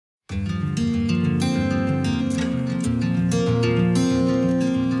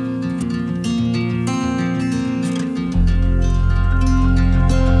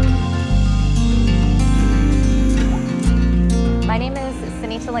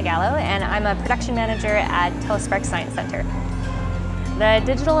Gallo, and I'm a production manager at Telus Spark Science Centre. The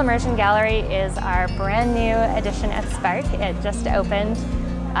Digital Immersion Gallery is our brand new addition at Spark. It just opened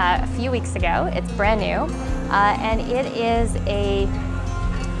a few weeks ago. It's brand new, and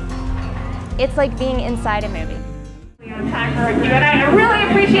it's like being inside a movie. Time for a Q&A. I really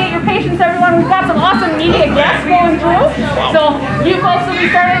appreciate your patience, everyone. We've got some awesome media guests going through. So you folks will be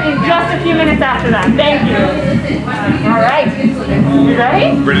starting in just a few minutes after that. Thank you. All right. You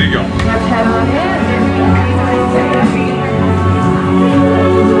ready? Ready to go. Let's head on in.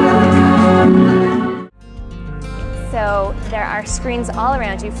 So there are screens all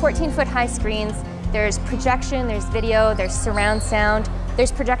around you, 14-foot high screens. There's projection, there's video, there's surround sound,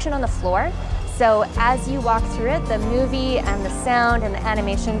 there's projection on the floor. So as you walk through it, the movie and the sound and the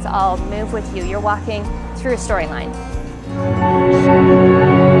animations all move with you. You're walking through a storyline.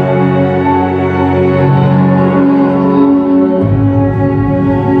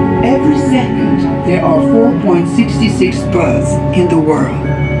 Every second, there are 4.66 births in the world.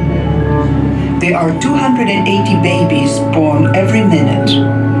 There are 280 babies born every minute.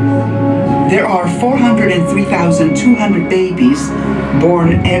 There are 403,200 babies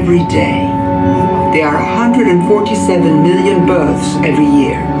born every day. There are 147 million births every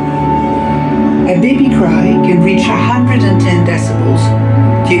year. A baby cry can reach 110 decibels,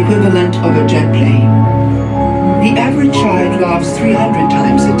 the equivalent of a jet plane. The average child laughs 300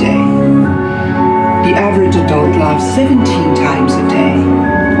 times a day. The average adult laughs 17 times a day.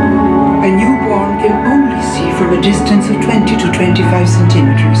 A newborn can only see from a distance of 20 to 25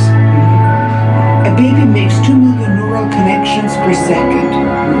 centimeters. A baby makes 2 million neural connections per second.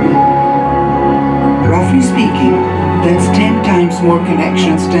 Roughly speaking, that's 10 times more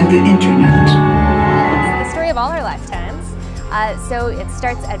connections than the internet. It's the story of all our lifetimes. So it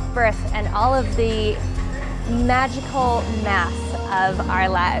starts at birth and all of the magical math of our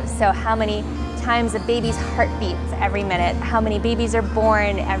lives. So how many times a baby's heart beats every minute, how many babies are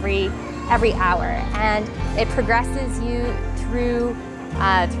born every hour, and it progresses you through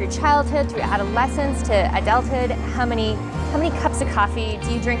childhood, through adolescence to adulthood. How many cups of coffee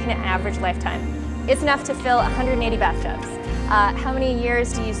do you drink in an average lifetime? It's enough to fill 180 bathtubs. How many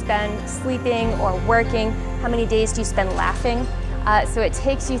years do you spend sleeping or working? How many days do you spend laughing? So it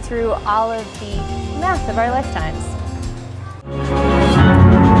takes you through all of the math of our lifetimes.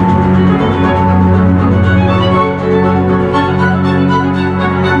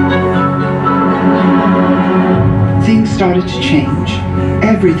 Things started to change.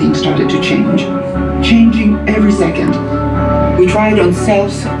 Everything started to change. Changing every second. We try it on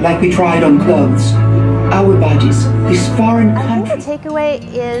selves like we try it on clothes. Our bodies, this foreign country. I think the takeaway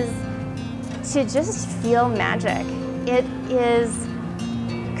is to just feel magic. It is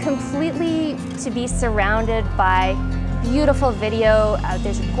completely to be surrounded by beautiful video.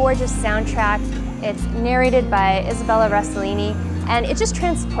 There's a gorgeous soundtrack. It's narrated by Isabella Rossellini, and it just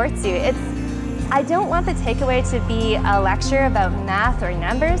transports you. I don't want the takeaway to be a lecture about math or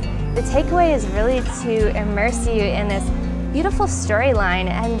numbers. The takeaway is really to immerse you in this beautiful storyline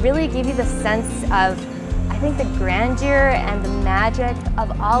and really give you the sense of, I think, the grandeur and the magic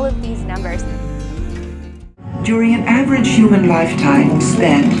of all of these numbers. During an average human lifetime, we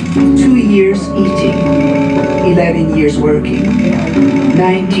spend 2 years eating, 11 years working,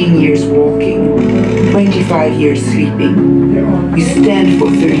 19 years walking, 25 years sleeping. We stand for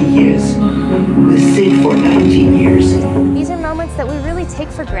 30 years. We sit for 19 years. These are moments that we really take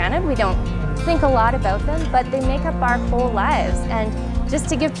for granted. We don't think a lot about them, but they make up our whole lives. And just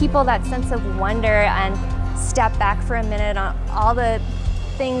to give people that sense of wonder and step back for a minute on all the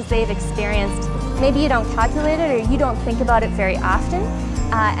things they've experienced, maybe you don't calculate it or you don't think about it very often,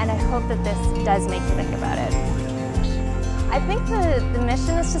 and I hope that this does make you think about it. I think the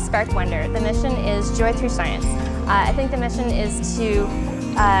mission is to spark wonder. The mission is joy through science. I think the mission is to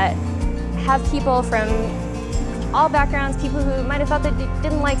have people from all backgrounds, people who might have thought that they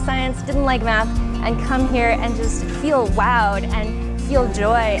didn't like science, didn't like math, and come here and just feel wowed and feel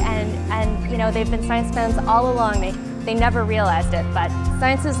joy, and you know, they've been science fans all along. They never realized it, but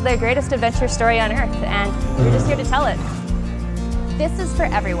science is their greatest adventure story on Earth, and we're just here to tell it. This is for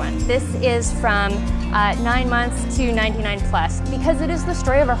everyone. This is from 9 months to 99 plus, because it is the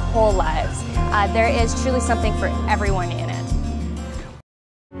story of our whole lives. There is truly something for everyone in it.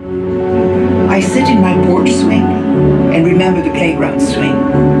 I sit in my porch swing and remember the playground swing,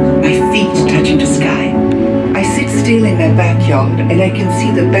 my feet touching the sky. I sit still in my backyard and I can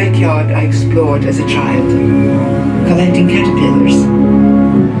see the backyard I explored as a child, collecting caterpillars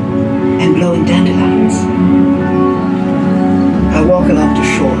and blowing dandelions. I walk along the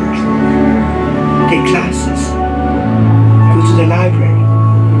shore, take classes, go to the library,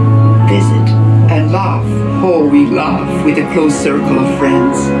 laugh, oh, we laugh with a close circle of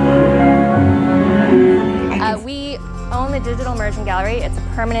friends. We own the Digital Immersion Gallery. It's a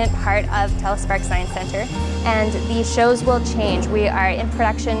permanent part of Telus Spark Science Centre, and the shows will change. We are in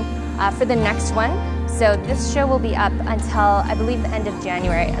production for the next one. So this show will be up until, I believe, the end of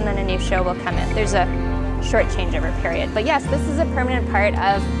January, and then a new show will come in. There's a short changeover period. But yes, this is a permanent part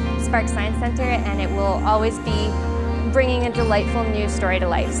of Spark Science Centre, and it will always be bringing a delightful new story to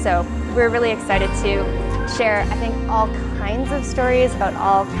life. So we're really excited to share, I think, all kinds of stories about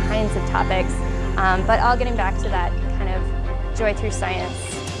all kinds of topics, but all getting back to that kind of joy through science,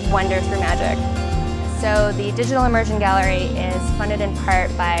 wonder through magic. So the Digital Immersion Gallery is funded in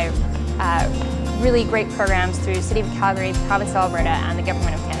part by really great programs through City of Calgary, Province of Alberta, and the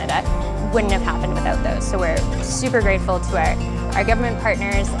Government of Canada. Wouldn't have happened without those. So we're super grateful to our government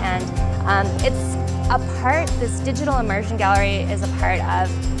partners, and it's a part, this Digital Immersion Gallery is a part of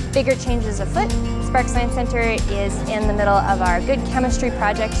bigger changes afoot. Spark Science Centre is in the middle of our Good Chemistry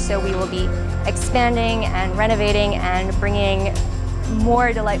project, so we will be expanding and renovating and bringing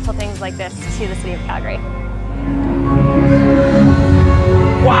more delightful things like this to the City of Calgary.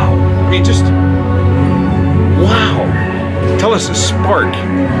 Wow, I mean, just wow. Telus Spark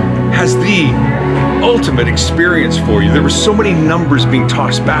has the ultimate experience for you. There were so many numbers being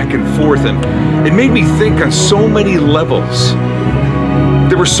tossed back and forth, and it made me think on so many levels.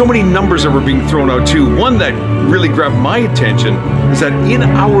 There were so many numbers that were being thrown out too. One that really grabbed my attention is that in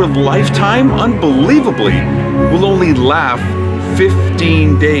our lifetime, unbelievably, we'll only laugh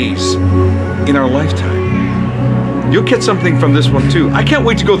 15 days in our lifetime. You'll get something from this one too. I can't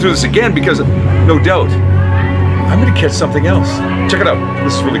wait to go through this again because, no doubt, I'm going to catch something else. Check it out.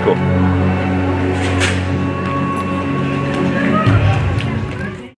 This is really cool.